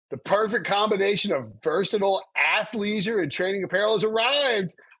The perfect combination of versatile athleisure and training apparel has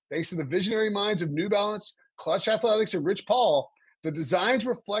arrived. Thanks to the visionary minds of New Balance, Clutch Athletics, and Rich Paul, the designs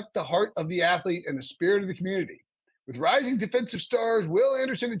reflect the heart of the athlete and the spirit of the community. With rising defensive stars Will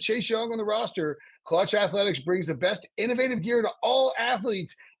Anderson and Chase Young on the roster, Clutch Athletics brings the best innovative gear to all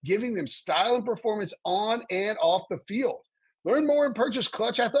athletes, giving them style and performance on and off the field. Learn more and purchase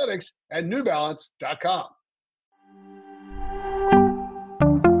Clutch Athletics at newbalance.com.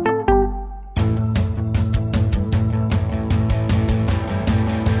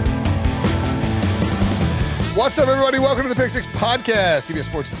 What's up, everybody? Welcome to the Pick Six Podcast, CBS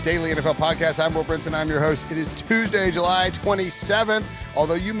Sports Daily NFL Podcast. I'm Will Brinson. I'm your host. It is Tuesday, July 27th.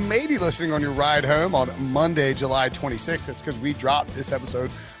 Although you may be listening on your ride home on Monday, July 26th. It's because we dropped this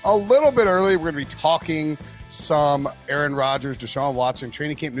episode a little bit early. We're going to be talking some Aaron Rodgers, Deshaun Watson,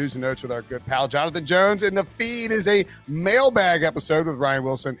 training camp news and notes with our good pal Jonathan Jones. And the feed is a mailbag episode with Ryan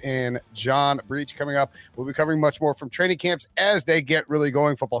Wilson and John Breach coming up. We'll be covering much more from training camps as they get really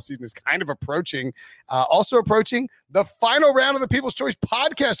going. Football season is kind of approaching. Also approaching the final round of the People's Choice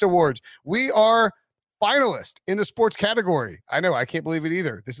Podcast Awards. We are finalist in the sports category. I know, I can't believe it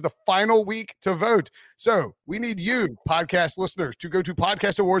either. This is the final week to vote. So we need you, podcast listeners, to go to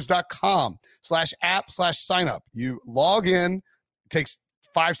podcastawards.com/app/sign up. You log in. It takes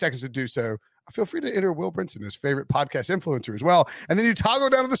 5 seconds to do so. Feel free to enter Will Brinson, his favorite podcast influencer, as well. And then you toggle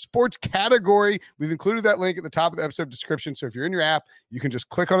down to the sports category. We've included that link at the top of the episode description. So if you're in your app, you can just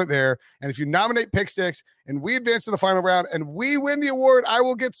click on it there. And if you nominate Pick Six and we advance to the final round and we win the award, I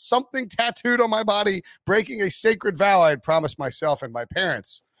will get something tattooed on my body, breaking a sacred vow I had promised myself and my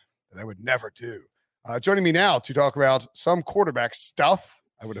parents that I would never do. Joining me now to talk about some quarterback stuff,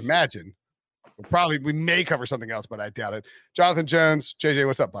 I would imagine. We may cover something else, but I doubt it. Jonathan Jones. JJ,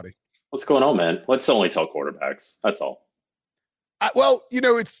 what's up, buddy? What's going on, man? Let's only tell quarterbacks. That's all. Well, you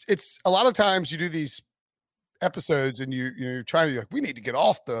know, it's a lot of times you do these episodes and you're trying to we need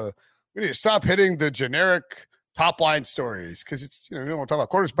to we need to stop hitting the generic top line stories because it's, we don't want to talk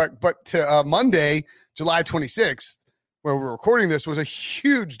about quarterbacks. But to Monday, July 26th, where we're recording this, was a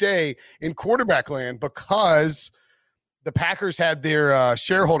huge day in quarterback land because the Packers had their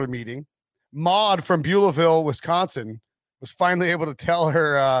shareholder meeting. Maud from Beulahville, Wisconsin, was finally able to tell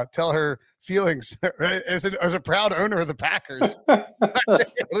her feelings as a proud owner of the Packers. I don't know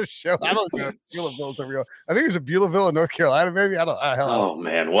if Beulahville's a real. I think it was a Beulahville in North Carolina, maybe. I don't. Oh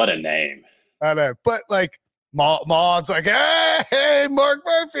man, what a name! I know, but like Maud's like, hey, Mark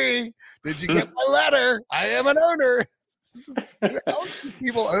Murphy, did you get my letter? I am an owner. How do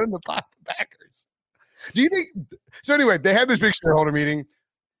people own the Packers? Do you think? So anyway, they had this big shareholder meeting.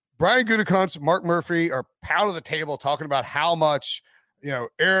 Brian Gutekunst, Mark Murphy are pounding the table talking about how much,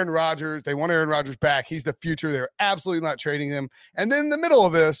 Aaron Rodgers, they want Aaron Rodgers back. He's the future. They're absolutely not trading him. And then in the middle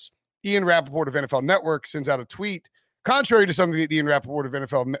of this, Ian Rappaport of NFL Network sends out a tweet, contrary to something that Ian Rappaport of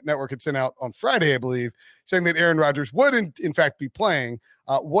NFL Network had sent out on Friday, I believe, saying that Aaron Rodgers would in fact be playing.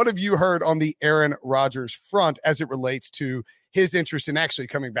 What have you heard on the Aaron Rodgers front as it relates to his interest in actually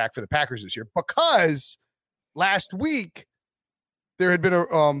coming back for the Packers this year? Because last week, there had been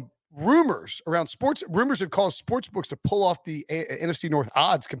rumors around sports. Rumors had caused sports books to pull off the NFC North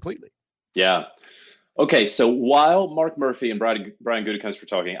odds completely. Yeah. Okay. So while Mark Murphy and Brian Gutekunst were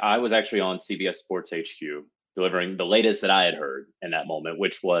talking, I was actually on CBS Sports HQ delivering the latest that I had heard in that moment,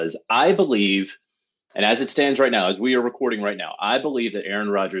 which was, I believe, and as it stands right now, as we are recording right now, I believe that Aaron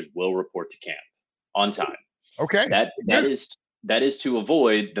Rodgers will report to camp on time. Okay. That is to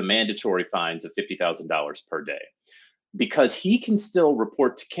avoid the mandatory fines of $50,000 per day. Because he can still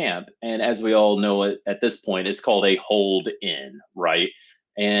report to camp. And as we all know at this point, it's called a hold in, right?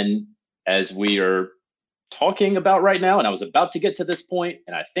 And as we are talking about right now, and I was about to get to this point,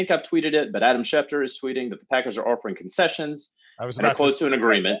 and I think I've tweeted it, but Adam Schefter is tweeting that the Packers are offering concessions and are close to an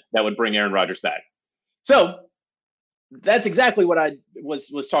agreement that would bring Aaron Rodgers back. So that's exactly what I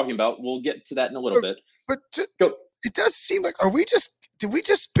was talking about. We'll get to that in a little bit. But it does seem like, did we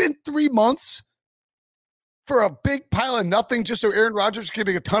just spend 3 months for a big pile of nothing just so Aaron Rodgers could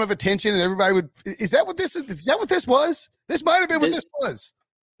get a ton of attention and everybody would – is that what this is? Is that what this was? This might have been what this was.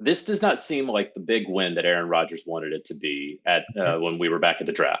 This does not seem like the big win that Aaron Rodgers wanted it to be at when we were back at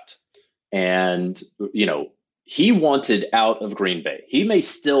the draft. And, he wanted out of Green Bay. He may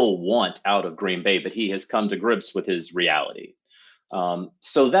still want out of Green Bay, but he has come to grips with his reality.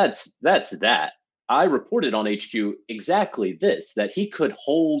 So that's that. I reported on HQ exactly this, that he could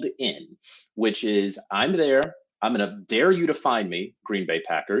hold in, which is, I'm there. I'm going to dare you to find me, Green Bay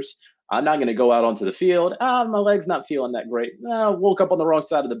Packers. I'm not going to go out onto the field. My leg's not feeling that great. Woke up on the wrong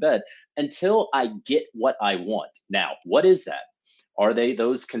side of the bed until I get what I want. Now, what is that? Are they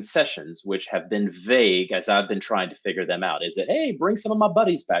those concessions which have been vague as I've been trying to figure them out? Is it, hey, bring some of my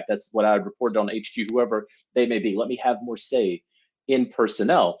buddies back? That's what I reported on HQ, whoever they may be. Let me have more say in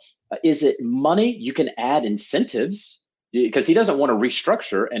personnel. Is it money? You can add incentives because he doesn't want to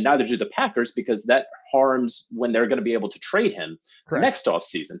restructure, and neither do the Packers, because that harms when they're going to be able to trade him Correct. next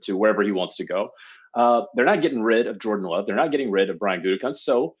offseason to wherever he wants to go. They're not getting rid of Jordan Love. They're not getting rid of Brian Gutekunst.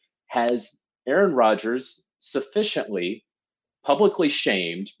 So has Aaron Rodgers sufficiently publicly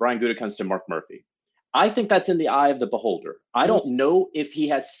shamed Brian Gutekunst and Mark Murphy? I think that's in the eye of the beholder. I don't know if he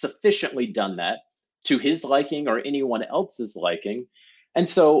has sufficiently done that to his liking or anyone else's liking. And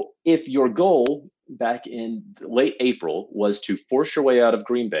so if your goal back in late April was to force your way out of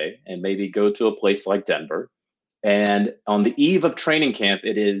Green Bay and maybe go to a place like Denver, and on the eve of training camp,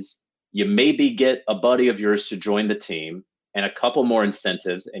 it is you maybe get a buddy of yours to join the team and a couple more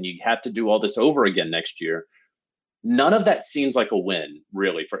incentives, and you have to do all this over again next year. None of that seems like a win,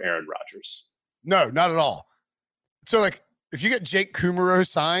 really, for Aaron Rodgers. No, not at all. So, like, if you get Jake Kumaro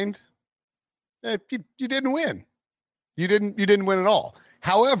signed, you didn't win. You didn't win at all.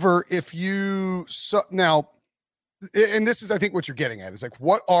 However, if you now, and this is, I think, what you're getting at is like,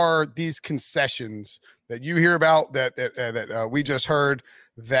 what are these concessions that you hear about that we just heard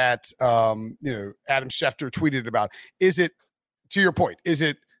that Adam Schefter tweeted about? Is it, to your point, is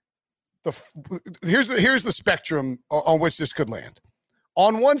it here's the spectrum on which this could land?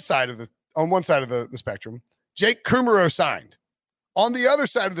 On one side of the spectrum, Jake Kumaro signed. On the other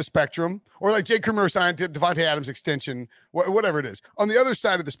side of the spectrum, or like Jake Kumaro signed to Devontae Adams extension, whatever it is. On the other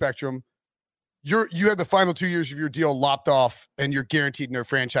side of the spectrum, you have the final 2 years of your deal lopped off, and you're guaranteed no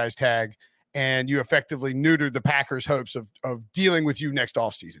franchise tag, and you effectively neutered the Packers' hopes of dealing with you next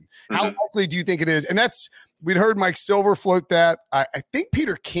offseason. Mm-hmm. How likely do you think it is? And we'd heard Mike Silver float that. I think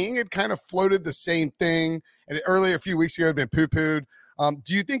Peter King had kind of floated the same thing, and earlier a few weeks ago had been poo-pooed.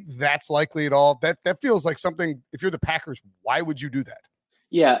 Do you think that's likely at all? That feels like something, if you're the Packers, why would you do that?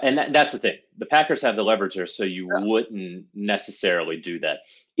 Yeah, and that's the thing. The Packers have the leverage there, so you wouldn't necessarily do that.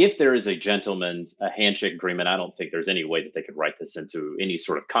 If there is a handshake agreement, I don't think there's any way that they could write this into any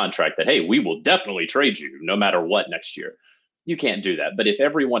sort of contract that, hey, we will definitely trade you no matter what next year. You can't do that. But if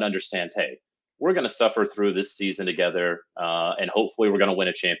everyone understands, hey, we're going to suffer through this season together, and hopefully we're going to win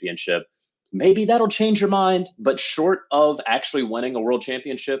a championship, maybe that'll change your mind. But short of actually winning a world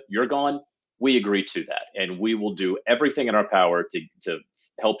championship, you're gone. We agree to that, and we will do everything in our power to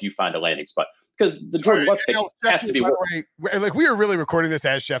help you find a landing spot, because the Jordan Love pick has to be. Like, we are really recording this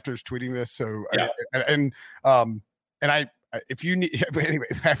as Schefter's tweeting this, so yeah. If you need, anyway.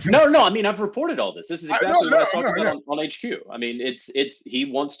 No. I mean, I've reported all this. This is exactly what I talked about on HQ. I mean, he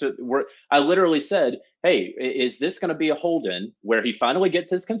wants to work. I literally said, hey, is this going to be a hold-in where he finally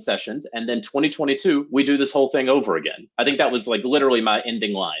gets his concessions, and then 2022 we do this whole thing over again? I think that was like literally my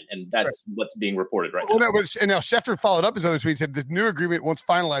ending line, and that's what's being reported right now. And now Schefter followed up his other tweet, said the new agreement, once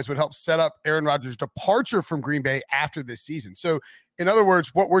finalized, would help set up Aaron Rodgers' departure from Green Bay after this season. So, in other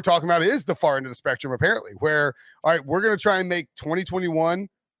words, what we're talking about is the far end of the spectrum, apparently, where, all right, we're going to try and make 2021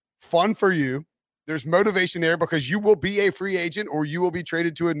 fun for you. There's motivation there because you will be a free agent or you will be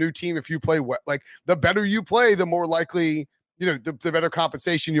traded to a new team if you play well. Like, the better you play, the more likely, the better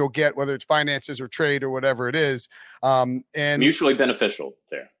compensation you'll get, whether it's finances or trade or whatever it is. And mutually beneficial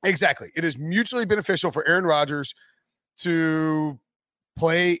there. Exactly. It is mutually beneficial for Aaron Rodgers to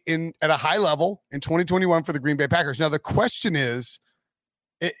play at a high level in 2021 for the Green Bay Packers. Now, the question is,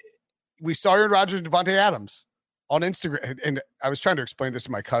 we saw Aaron Rodgers and Devontae Adams on Instagram, and I was trying to explain this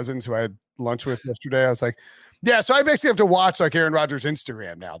to my cousins who I had lunch with yesterday. I was like, yeah, so I basically have to watch like Aaron Rodgers'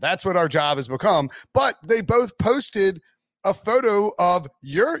 Instagram now. That's what our job has become. But they both posted a photo of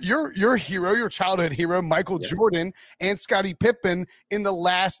your hero, your childhood hero, Michael Jordan, and Scottie Pippen in the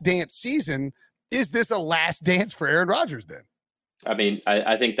Last Dance season. Is this a last dance for Aaron Rodgers then? I mean,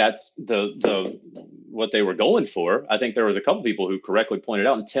 I think that's the what they were going for. I think there was a couple people who correctly pointed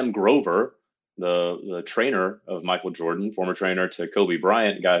out, and Tim Grover, the trainer of Michael Jordan, former trainer to Kobe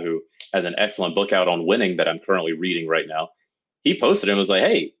Bryant, guy who has an excellent book out on winning that I'm currently reading right now. He posted it and was like,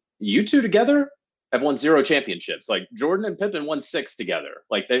 hey, you two together have won 0 championships. Like, Jordan and Pippen won 6 together.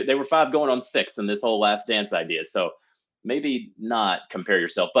 Like, they were 5 going on 6 in this whole Last Dance idea. So maybe not compare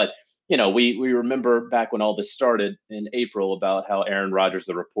yourself. But we remember back when all this started in April about how Aaron Rodgers,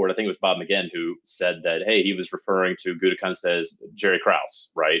 the report, I think it was Bob McGinn, who said that, hey, he was referring to Gutekunst as Jerry Krause,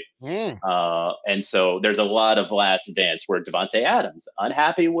 right? And so there's a lot of Last Dance where Devontae Adams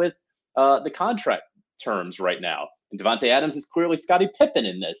unhappy with the contract terms right now. And Devontae Adams is clearly Scottie Pippen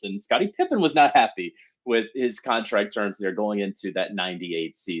in this, and Scottie Pippen was not happy with his contract terms there going into that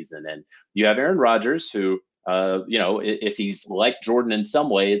 98 season. And you have Aaron Rodgers, who If he's like Jordan in some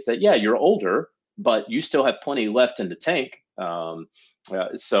way, it's that, yeah, you're older, but you still have plenty left in the tank. And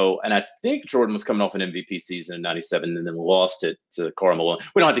I think Jordan was coming off an MVP season in '97 and then lost it to Karl Malone.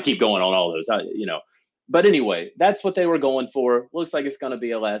 We don't have to keep going on all those, But anyway, that's what they were going for. Looks like it's going to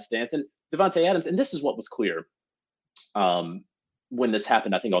be a last dance. And Davante Adams, and this is what was clear when this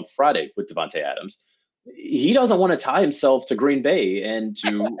happened, I think on Friday with Davante Adams. He doesn't want to tie himself to Green Bay and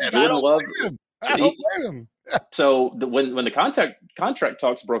to Jordan Love. I don't blame him. So when the contract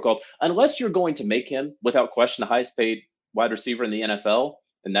talks broke off, unless you're going to make him without question the highest paid wide receiver in the NFL,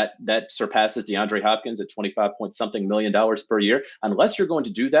 and that surpasses DeAndre Hopkins at 25 point something million dollars per year, unless you're going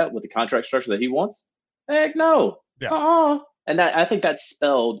to do that with the contract structure that he wants, heck no. Yeah. And that, I think that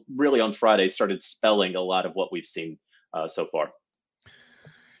spelled really on Friday, started spelling a lot of what we've seen so far.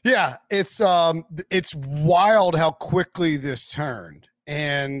 Yeah, it's wild how quickly this turned.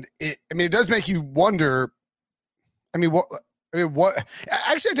 And it does make you wonder. What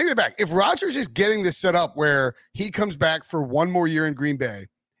actually, I take it back. If Rodgers is getting this set up where he comes back for one more year in Green Bay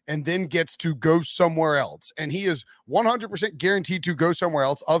and then gets to go somewhere else, and he is 100% guaranteed to go somewhere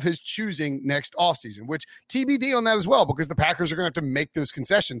else of his choosing next offseason, which TBD on that as well, because the Packers are going to have to make those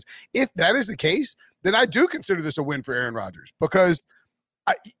concessions. If that is the case, then I do consider this a win for Aaron Rodgers, because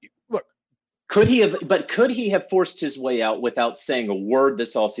Could he have forced his way out without saying a word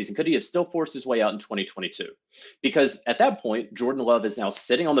this offseason? Could he have still forced his way out in 2022? Because at that point, Jordan Love is now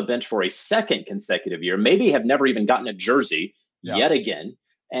sitting on the bench for a second consecutive year, maybe have never even gotten a jersey yet again.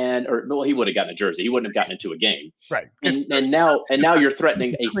 He would have gotten a jersey. He wouldn't have gotten into a game. Right. And now you're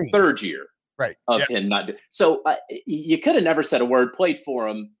threatening a third year of him not. So you could have never said a word, played for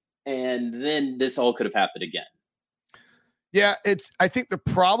him, and then this all could have happened again. Yeah, I think the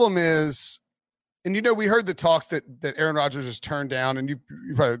problem is, and we heard the talks that Aaron Rodgers has turned down, and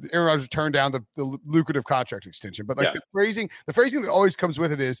Aaron Rodgers turned down the lucrative contract extension. But the phrasing that always comes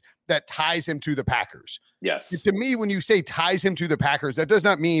with it is that ties him to the Packers. Yes. And to me, when you say ties him to the Packers, that does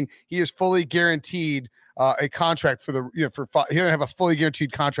not mean he is fully guaranteed a contract for he doesn't have a fully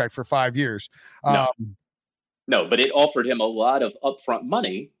guaranteed contract for 5 years. No, but it offered him a lot of upfront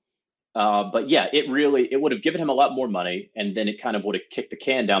money. But yeah, it would have given him a lot more money, and then it kind of would have kicked the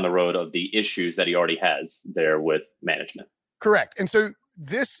can down the road of the issues that he already has there with management. Correct. And so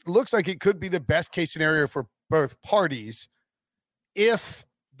this looks like it could be the best case scenario for both parties if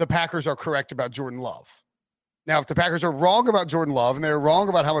the Packers are correct about Jordan Love. Now, if the Packers are wrong about Jordan Love and they're wrong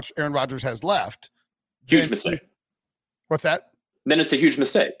about how much Aaron Rodgers has left, huge mistake. What's that? Then it's a huge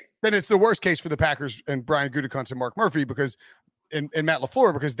mistake. Then it's the worst case for the Packers and Brian Gutekunst and Mark Murphy, because and Matt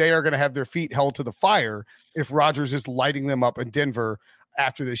LaFleur, because they are going to have their feet held to the fire if Rodgers is lighting them up in Denver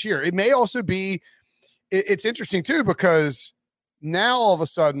after this year. It may also be, it's interesting too, because now all of a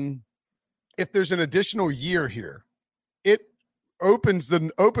sudden, if there's an additional year here, it opens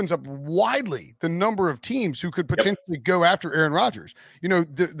up widely the number of teams who could potentially go after Aaron Rodgers.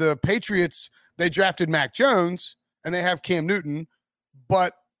 The Patriots, they drafted Mac Jones and they have Cam Newton,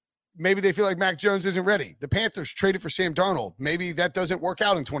 but maybe they feel like Mac Jones isn't ready. The Panthers traded for Sam Darnold. Maybe that doesn't work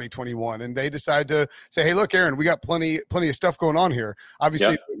out in 2021, and they decide to say, hey, look, Aaron, we got plenty of stuff going on here.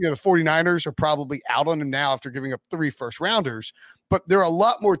 Obviously, the 49ers are probably out on him now after giving up 3 first-rounders, but there are a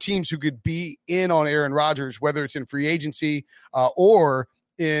lot more teams who could be in on Aaron Rodgers, whether it's in free agency or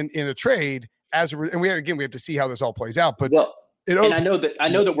in a trade. And we have to see how this all plays out. But I know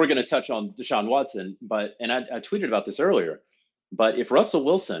that we're going to touch on Deshaun Watson, and I tweeted about this earlier. But if Russell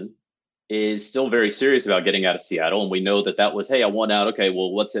Wilson is still very serious about getting out of Seattle, and we know that was, hey, I want out. Okay,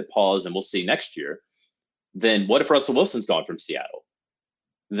 well, let's hit pause and we'll see next year. Then what if Russell Wilson's gone from Seattle?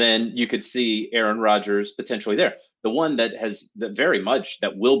 Then you could see Aaron Rodgers potentially there. The one that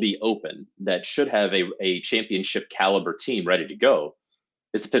will be open, that should have a championship caliber team ready to go,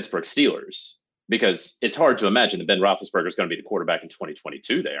 is the Pittsburgh Steelers, because it's hard to imagine that Ben Roethlisberger is going to be the quarterback in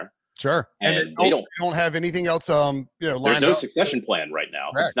 2022 there. Sure. And they don't have anything else. There's no succession plan right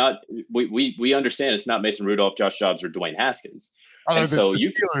now. Correct. It's not. We understand it's not Mason Rudolph, Josh Jacobs, or Dwayne Haskins. The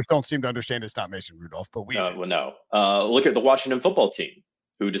Steelers don't seem to understand it's not Mason Rudolph, but we do. Well, no. Look at the Washington football team,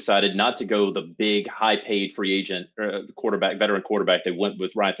 who decided not to go the big, high-paid free agent veteran quarterback. They went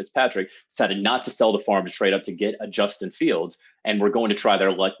with Ryan Fitzpatrick. Decided not to sell the farm to trade up to get a Justin Fields, and we're going to try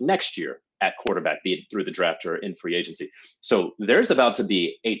their luck next year at quarterback, be it through the draft or in free agency. So there's about to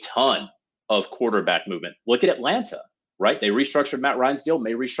be a ton of quarterback movement. Look at Atlanta, right? They restructured Matt Ryan's deal,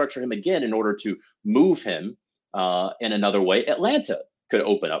 may restructure him again in order to move him in another way. Atlanta could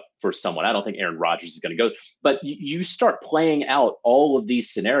open up for someone. I don't think Aaron Rodgers is going to go, but you start playing out all of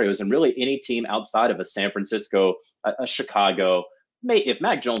these scenarios, and really any team outside of a San Francisco, a Chicago, if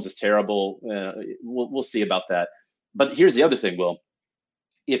Mac Jones is terrible, we'll see about that. But here's the other thing, Will.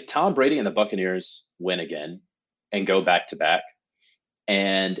 If Tom Brady and the Buccaneers win again and go back to back,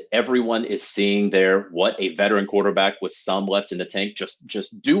 and everyone is seeing there what a veteran quarterback with some left in the tank,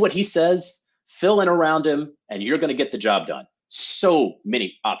 just do what he says, fill in around him, and you're going to get the job done. So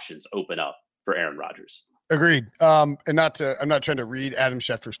many options open up for Aaron Rodgers. Agreed. And I'm not trying to read Adam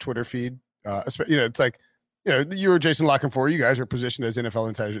Schefter's Twitter feed. It's like, you or Jason Lockenfor, you guys are positioned as NFL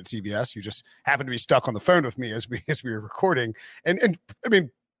insiders at CBS. You just happen to be stuck on the phone with me as we were recording. And I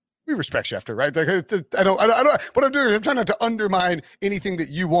mean, we respect Schefter, right? Like, I don't. What I'm doing is I'm trying not to undermine anything that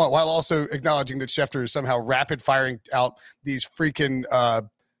you want, while also acknowledging that Schefter is somehow rapid firing out these freaking.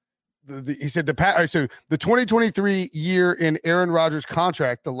 He said so the 2023 year in Aaron Rodgers'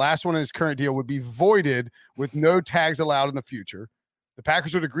 contract, the last one in his current deal, would be voided with no tags allowed in the future. The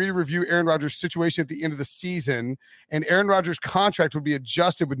Packers would agree to review Aaron Rodgers' situation at the end of the season, and Aaron Rodgers' contract would be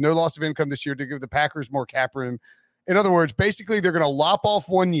adjusted with no loss of income this year to give the Packers more cap room. In other words, basically, they're going to lop off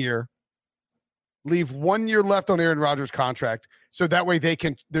 1 year, leave 1 year left on Aaron Rodgers' contract, so that way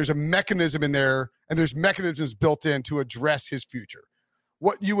there's a mechanism in there, and there's mechanisms built in to address his future.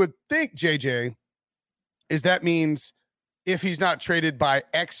 What you would think, JJ, is that means if he's not traded by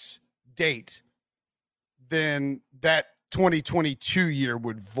X date, then that 2022 year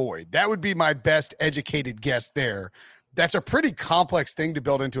would void. That would be my best educated guess there. That's a pretty complex thing to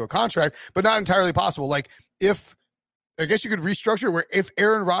build into a contract, but not entirely possible. Like, I guess you could restructure where if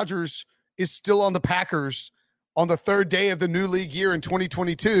Aaron Rodgers is still on the Packers on the third day of the new league year in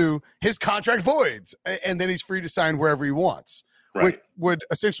 2022, his contract voids, and then he's free to sign wherever he wants. Right. Would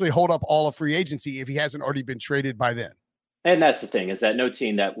essentially hold up all of free agency if he hasn't already been traded by then. And that's the thing, is that no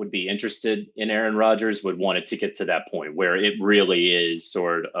team that would be interested in Aaron Rodgers would want it to get to that point where it really is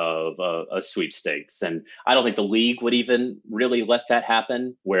sort of a sweepstakes. And I don't think the league would even really let that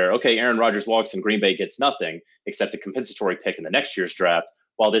happen, where, okay, Aaron Rodgers walks and Green Bay gets nothing except a compensatory pick in the next year's draft,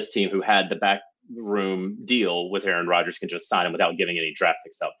 while this team who had the backroom deal with Aaron Rodgers can just sign him without giving any draft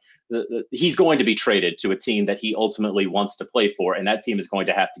picks up. He's going to be traded to a team that he ultimately wants to play for, and that team is going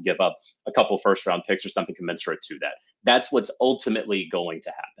to have to give up a couple first-round picks or something commensurate to that. That's what's ultimately going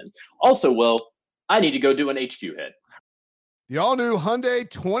to happen. Also, Will, I need to go do an HQ hit. The all-new Hyundai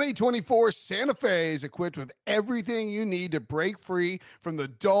 2024 Santa Fe is equipped with everything you need to break free from the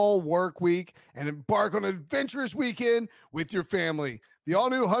dull work week and embark on an adventurous weekend with your family. The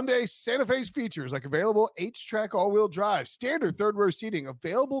all-new Hyundai Santa Fe's features like available H-Track all-wheel drive, standard third-row seating,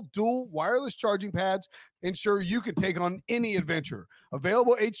 available dual wireless charging pads, ensure you can take on any adventure.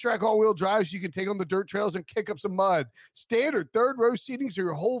 Available H-Track all-wheel drives, you can take on the dirt trails and kick up some mud. Standard third-row seating so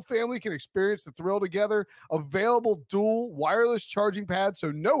your whole family can experience the thrill together. Available dual wireless charging pads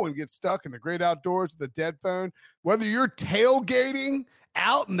so no one gets stuck in the great outdoors with a dead phone. Whether you're tailgating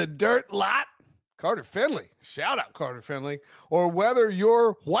out in the dirt lot, Carter Finley, shout out Carter Finley, or whether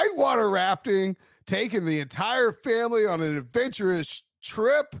you're whitewater rafting, taking the entire family on an adventurous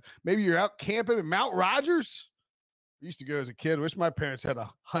trip, maybe you're out camping at Mount Rodgers. I used to go as a kid. Wish my parents had a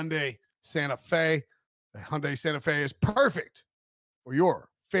Hyundai Santa Fe. The Hyundai Santa Fe is perfect for your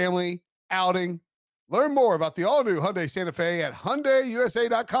family outing. Learn more about the all-new Hyundai Santa Fe at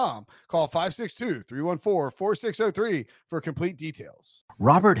HyundaiUSA.com. Call 562-314-4603 for complete details.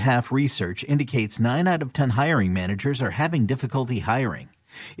 Robert Half research indicates 9 out of 10 hiring managers are having difficulty hiring.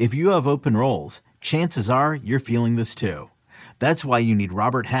 If you have open roles, chances are you're feeling this too. That's why you need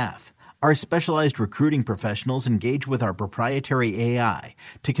Robert Half. Our specialized recruiting professionals engage with our proprietary AI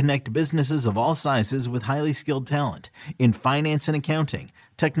to connect businesses of all sizes with highly skilled talent in finance and accounting,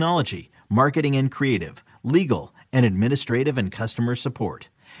 technology, marketing and creative, legal, and administrative and customer support.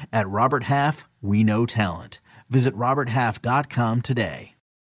 At Robert Half, we know talent. Visit roberthalf.com today.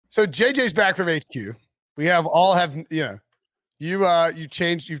 So JJ's back from HQ.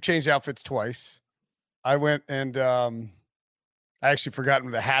 You've changed outfits twice. I went and I actually forgotten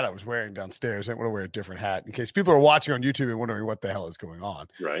the hat I was wearing downstairs. I didn't want to wear a different hat in case people are watching on YouTube and wondering what the hell is going on.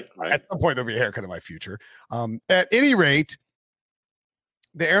 Right. At some point, there'll be a haircut in my future. At any rate,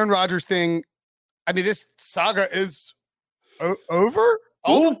 the Aaron Rodgers thing, I mean, this saga is over?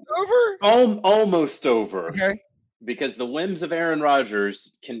 Almost over? Almost over. Okay. Because the whims of Aaron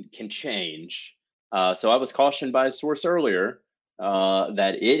Rodgers can change. So I was cautioned by a source earlier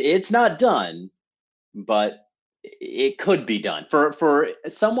that it's not done, but it could be done. For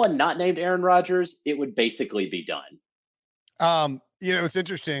someone not named Aaron Rodgers, it would basically be done. It's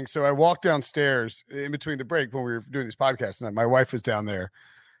interesting. So I walked downstairs in between the break when we were doing this podcast, and my wife was down there.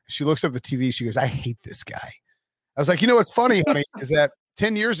 She looks up the TV. She goes, "I hate this guy." I was like, what's funny, honey, is that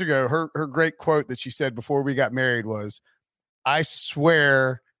 10 years ago, her great quote that she said before we got married was, I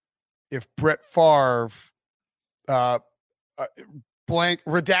swear, if Brett Favre, blank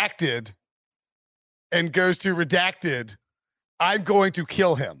redacted, and goes to redacted, I'm going to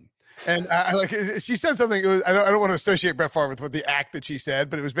kill him. And I like she said something. I don't want to associate Brett Favre with the act that she said,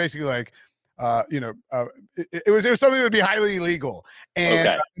 but it was basically like, it was something that would be highly illegal and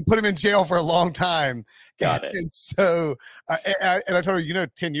put him in jail for a long time. Got it. And so, and I told her,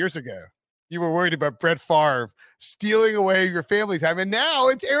 10 years ago, you were worried about Brett Favre stealing away your family time. And now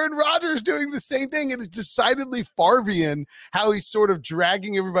it's Aaron Rodgers doing the same thing. And it's decidedly Favrean how he's sort of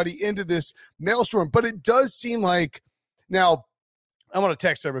dragging everybody into this maelstrom. But it does seem like now I want to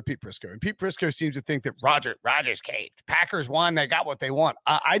text over with Pete Prisco. And Pete Prisco seems to think that Rodgers caved. Packers won. They got what they want.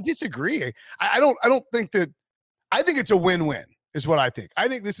 I disagree. I don't think that. I think it's a win-win is what I think. I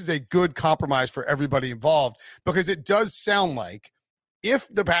think this is a good compromise for everybody involved because it does sound like if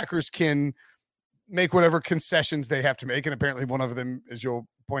the Packers can make whatever concessions they have to make, and apparently one of them, as you'll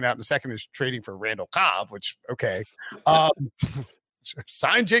point out in a second, is trading for Randall Cobb, which, okay.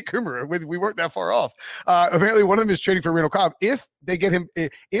 Sign Jake Coomer. We weren't that far off. Apparently one of them is trading for Randall Cobb. If they get him,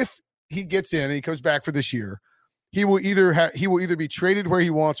 if he gets in and he comes back for this year, he will either be traded where he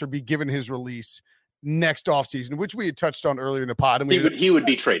wants or be given his release next offseason, which we had touched on earlier in the pod. And he would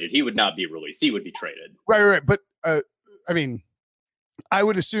be traded. He would not be released. He would be traded. Right. But I mean, I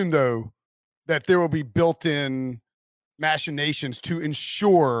would assume though that there will be built-in machinations to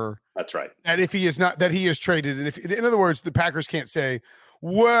ensure that's right that if he is not, that he is traded. And if, in other words, the Packers can't say,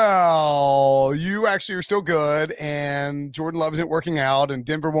 well, you actually are still good and Jordan Love isn't working out and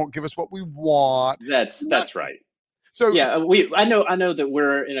Denver won't give us what we want. That's right. So yeah, I know that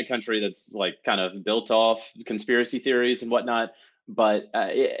we're in a country that's like kind of built off conspiracy theories and whatnot, but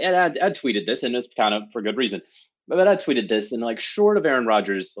I tweeted this and it's kind of for good reason, but I tweeted this and like short of Aaron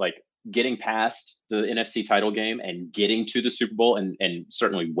Rodgers, like getting past the NFC title game and getting to the Super Bowl and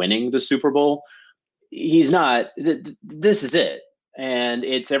certainly winning the Super Bowl, he's not, this is it. And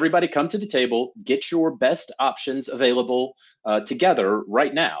it's everybody come to the table, get your best options available together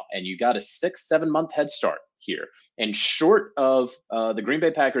right now. And you got a 6-7 month head start here. And short of the Green Bay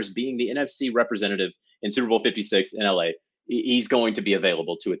Packers being the NFC representative in Super Bowl 56 in LA, he's going to be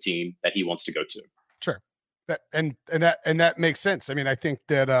available to a team that he wants to go to. Sure. That makes sense. I mean, I think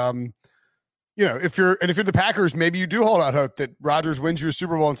that, if you're the Packers, maybe you do hold out hope that Rodgers wins you a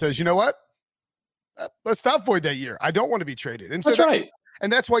Super Bowl and says, you know what? Let's not void that year. I don't want to be traded. And so that's right.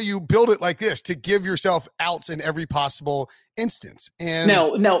 And that's why you build it like this, to give yourself outs in every possible instance. And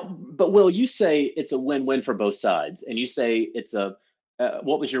now, but Will, you say it's a win-win for both sides. And you say it's a,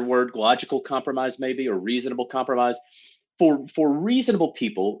 what was your word? Logical compromise, maybe, or reasonable compromise. For reasonable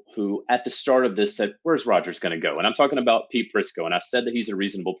people who at the start of this said, where's Rodgers going to go? And I'm talking about Pete Prisco. And I said that he's a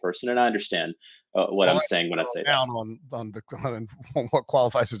reasonable person. And I understand what I'm saying when I say down that. on what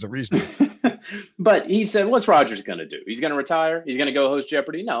qualifies as a reasonable. But he said, what's Rodgers going to do? He's going to retire? He's going to go host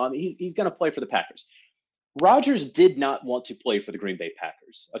Jeopardy? No, I mean, he's going to play for the Packers. Rodgers did not want to play for the Green Bay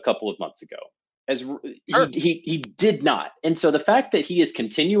Packers a couple of months ago. Sure. He did not. And so the fact that he is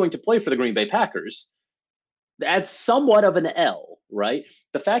continuing to play for the Green Bay Packers, that's somewhat of an L, right?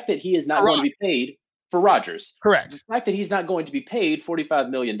 The fact that he is not going to be paid for Rodgers. Correct. The fact that he's not going to be paid $45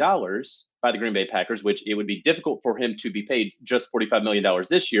 million by the Green Bay Packers, which it would be difficult for him to be paid just $45 million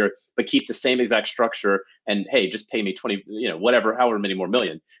this year, but keep the same exact structure and, hey, just pay me 20, whatever, however many more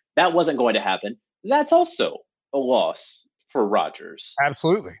million. That wasn't going to happen. That's also a loss for Rodgers.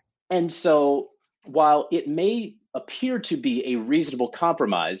 Absolutely. And so while it may appear to be a reasonable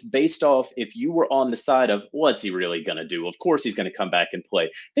compromise based off if you were on the side of what's he really going to do? Of course, he's going to come back and play.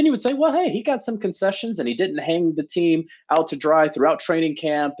 Then you would say, well, hey, he got some concessions and he didn't hang the team out to dry throughout training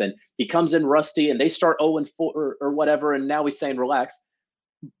camp. And he comes in rusty and they start 0-4 or whatever. And now he's saying, relax.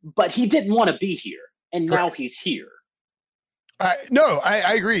 But he didn't want to be here. And Correct. Now he's here. No,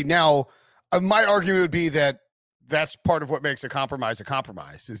 I agree. Now, my argument would be that that's part of what makes a compromise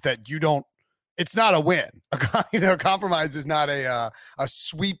is that you don't, it's not a win. A compromise is not a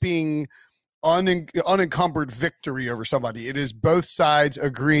sweeping, unencumbered victory over somebody. It is both sides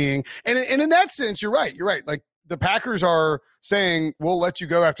agreeing. And in that sense, you're right. Like the Packers are saying, we'll let you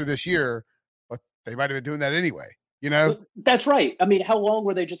go after this year, but they might have been doing that anyway. That's right. I mean, how long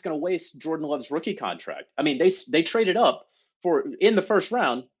were they just going to waste Jordan Love's rookie contract? I mean, they traded up in the first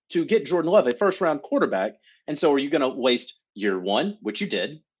round to get Jordan Love, a first round quarterback. And so are you going to waste year one, which you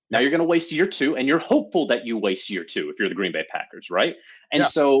did? Now you're going to waste year two, and you're hopeful that you waste year two if you're the Green Bay Packers, right? And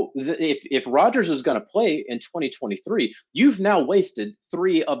so if Rodgers is going to play in 2023, you've now wasted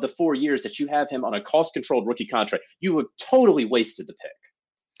 3 of the 4 years that you have him on a cost-controlled rookie contract. You have totally wasted the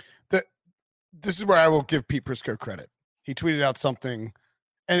pick. This is where I will give Pete Prisco credit. he tweeted out something,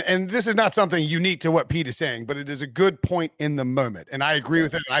 and this is not something unique to what Pete is saying, but it is a good point in the moment. And I agree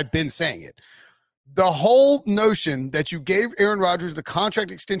with it. And I've been saying it. The whole notion that you gave Aaron Rodgers the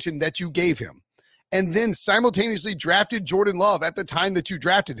contract extension that you gave him, and then simultaneously drafted Jordan Love at the time that you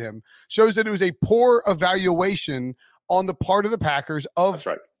drafted him, shows that it was a poor evaluation on the part of the Packers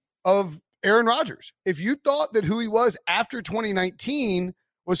of Aaron Rodgers. If you thought that who he was after 2019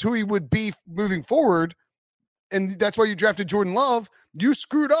 was who he would be moving forward, and that's why you drafted Jordan Love, you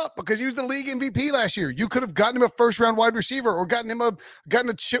screwed up because he was the league MVP last year. You could have gotten him a first-round wide receiver or gotten a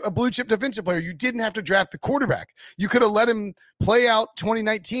blue-chip defensive player. You didn't have to draft the quarterback. You could have let him play out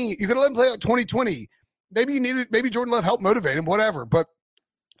 2019. You could have let him play out 2020. Maybe Jordan Love helped motivate him, whatever. But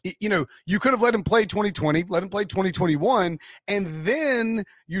you could have let him play 2020, let him play 2021, and then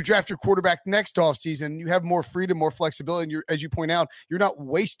you draft your quarterback next offseason. You have more freedom, more flexibility. And as you point out, you're not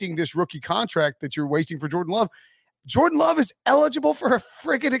wasting this rookie contract that you're wasting for Jordan Love. Jordan Love is eligible for a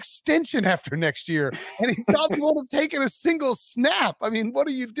friggin' extension after next year, and he probably won't have taken a single snap. I mean, what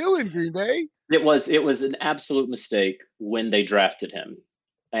are you doing, Green Bay? It was an absolute mistake when they drafted him.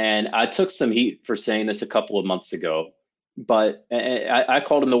 And I took some heat for saying this a couple of months ago. But I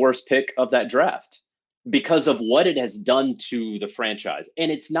called him the worst pick of that draft because of what it has done to the franchise.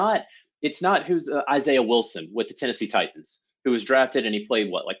 And it's not who's Isaiah Wilson with the Tennessee Titans, who was drafted and he played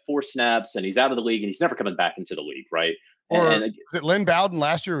like 4 snaps and he's out of the league and he's never coming back into the league, right? Or was it Lynn Bowden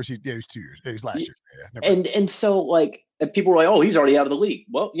last year? Or was he? Yeah, he was 2 years. It was last year. Yeah, and so and people were like, oh, he's already out of the league.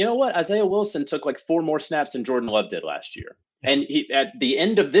 Well, you know what? Isaiah Wilson took 4 more snaps than Jordan Love did last year, and at the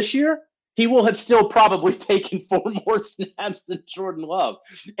end of this year, he will have still probably taken 4 more snaps than Jordan Love.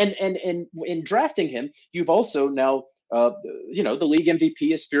 And in drafting him, you've also now, the league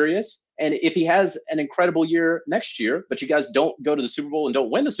MVP is furious. And if he has an incredible year next year, but you guys don't go to the Super Bowl and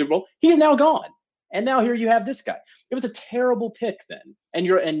don't win the Super Bowl, he is now gone. And now here you have this guy. It was a terrible pick then. And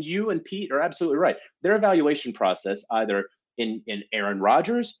you and Pete are absolutely right. Their evaluation process, either in Aaron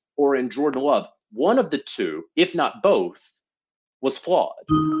Rodgers or in Jordan Love, one of the two, if not both, was flawed.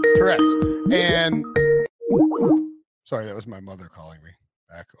 Correct. And sorry, that was my mother calling me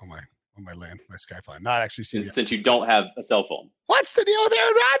back on my land, my Skype line. Not actually since you don't have a cell phone. What's the deal with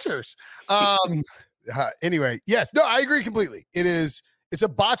Aaron Rodgers? Anyway, yes, no, I agree completely. It's a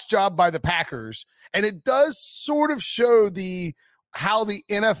botched job by the Packers, and it does sort of show how the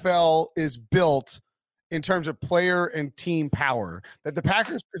NFL is built in terms of player and team power, that the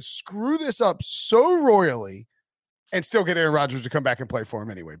Packers could screw this up so royally and still get Aaron Rodgers to come back and play for him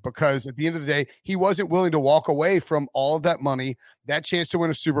anyway, because at the end of the day, he wasn't willing to walk away from all of that money, that chance to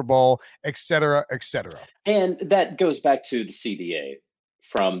win a Super Bowl, et cetera, et cetera. And that goes back to the CBA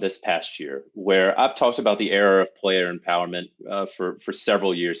from this past year, where I've talked about the era of player empowerment for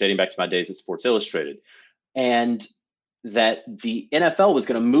several years, dating back to my days at Sports Illustrated, and that the NFL was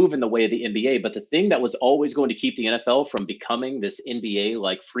going to move in the way of the NBA. But the thing that was always going to keep the NFL from becoming this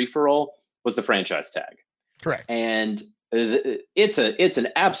NBA-like free-for-all was the franchise tag. Correct. And it's an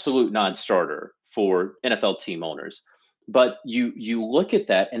absolute non-starter for NFL team owners. But you look at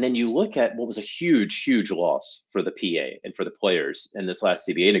that, and then you look at what was a huge, huge loss for the PA and for the players in this last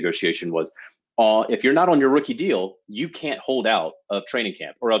CBA negotiation was, if you're not on your rookie deal, you can't hold out of training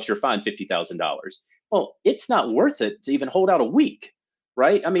camp, or else you're fined $50,000. Well, it's not worth it to even hold out a week,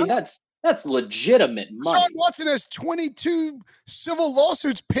 right? I mean, that's legitimate money. Sean Watson has 22 civil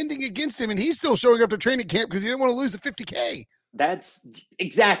lawsuits pending against him, and he's still showing up to training camp because he didn't want to lose the $50K. That's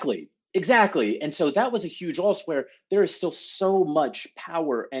exactly. And so that was a huge loss, where there is still so much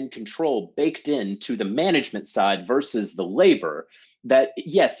power and control baked into the management side versus the labor, that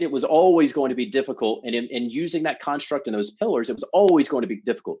yes, it was always going to be difficult. And in using that construct and those pillars, it was always going to be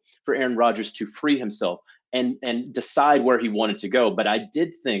difficult for Aaron Rodgers to free himself and decide where he wanted to go. But I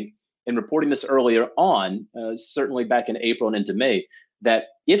did think, in reporting this earlier on, certainly back in April and into May, that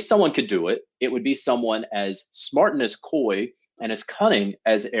if someone could do it, it would be someone as smart and as coy and as cunning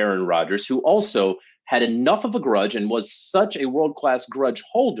as Aaron Rodgers, who also had enough of a grudge and was such a world-class grudge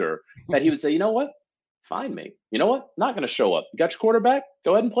holder that he would say, you know what, find me. You know what, not going to show up. You got your quarterback?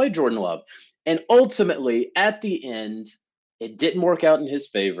 Go ahead and play Jordan Love. And ultimately, at the end, it didn't work out in his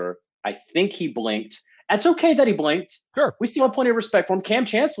favor. I think he blinked. It's okay that he blinked. Sure. We still have plenty of respect for him. Cam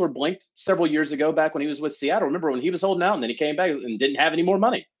Chancellor blinked several years ago back when he was with Seattle. Remember when he was holding out and then he came back and didn't have any more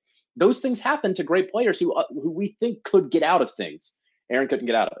money? Those things happen to great players who we think could get out of things. Aaron couldn't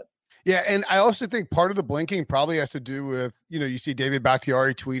get out of it. Yeah, and I also think part of the blinking probably has to do with, you see David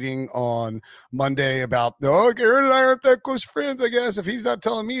Bakhtiari tweeting on Monday about, Aaron and I aren't that close friends, I guess, if he's not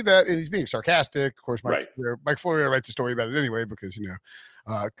telling me that, and he's being sarcastic. Of course, Mike Florio writes a story about it anyway because,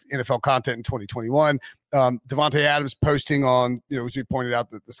 NFL content in 2021. Devontae Adams posting on, as we pointed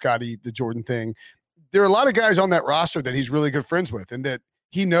out, the Jordan thing. There are a lot of guys on that roster that he's really good friends with, and that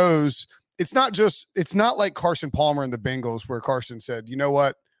he knows it's not like Carson Palmer and the Bengals, where Carson said, you know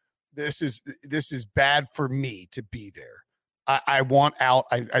what, this is bad for me to be there. I want out.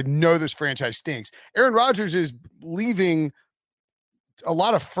 I know this franchise stinks. Aaron Rodgers is leaving a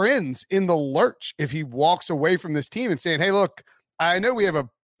lot of friends in the lurch if he walks away from this team and saying, hey, look, I know we have a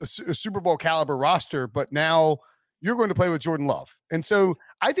Super Bowl caliber roster, but now you're going to play with Jordan Love. And so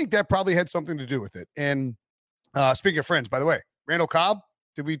I think that probably had something to do with it. And speaking of friends, by the way, Randall Cobb,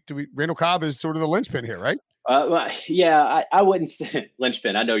 Randall Cobb is sort of the linchpin here, right? I wouldn't say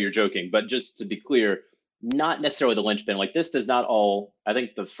linchpin. I know you're joking, but just to be clear, not necessarily the linchpin. Like, this does not all, I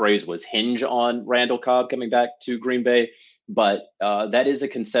think the phrase was hinge on Randall Cobb coming back to Green Bay, but that is a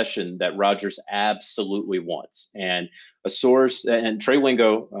concession that Rodgers absolutely wants. And a source, and Trey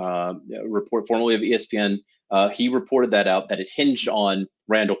Wingo, report formerly of ESPN, he reported that out, that it hinged on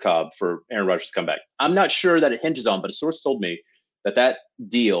Randall Cobb for Aaron Rodgers to come back. I'm not sure that it hinges on, but a source told me that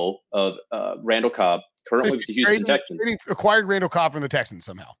deal of Randall Cobb, currently with the Houston Texans, acquired Randall Cobb from the Texans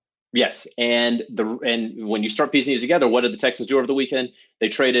somehow. Yes, and when you start piecing it together, what did the Texans do over the weekend? They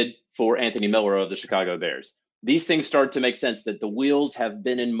traded for Anthony Miller of the Chicago Bears. These things start to make sense, that the wheels have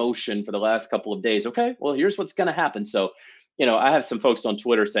been in motion for the last couple of days. Okay, well, here's what's going to happen. So, I have some folks on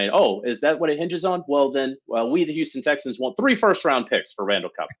Twitter saying, oh, is that what it hinges on? Well, then, we, the Houston Texans, want 3 first-round picks for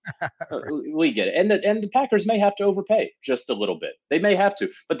Randall Cobb. We get it. And the Packers may have to overpay just a little bit. They may have to.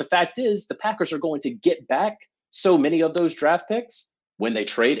 But the fact is, the Packers are going to get back so many of those draft picks when they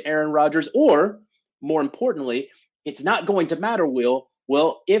trade Aaron Rodgers, or more importantly, it's not going to matter, Will.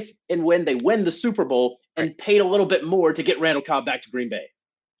 Well, if and when they win the Super Bowl and paid a little bit more to get Randall Cobb back to Green Bay.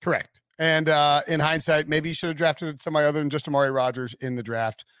 Correct. And in hindsight, maybe you should have drafted somebody other than just Amari Rodgers in the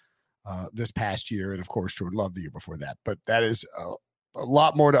draft this past year. And of course, Jordan Love the year before that. But that is a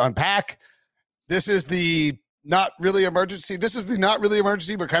lot more to unpack. This is the not really emergency. This is the not really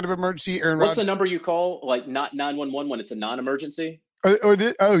emergency, but kind of emergency. Aaron What's the number you call, like, not 911 when it's a non-emergency?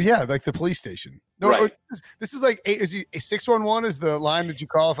 Yeah, like the police station. No, right. This is like a 611 is the line that you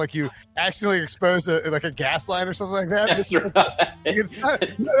call if, like, you accidentally expose a gas line or something like that. That's right.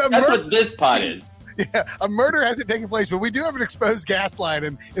 That's what this pod is. Yeah, a murder hasn't taken place, but we do have an exposed gas line,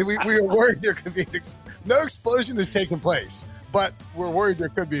 and we are worried there could be no explosion has taken place, but we're worried there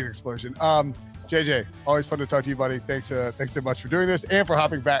could be an explosion. JJ, always fun to talk to you, buddy. Thanks so much for doing this and for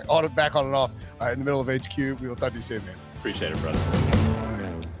hopping back on and off in the middle of HQ. We will talk to you soon, man. Appreciate it, brother.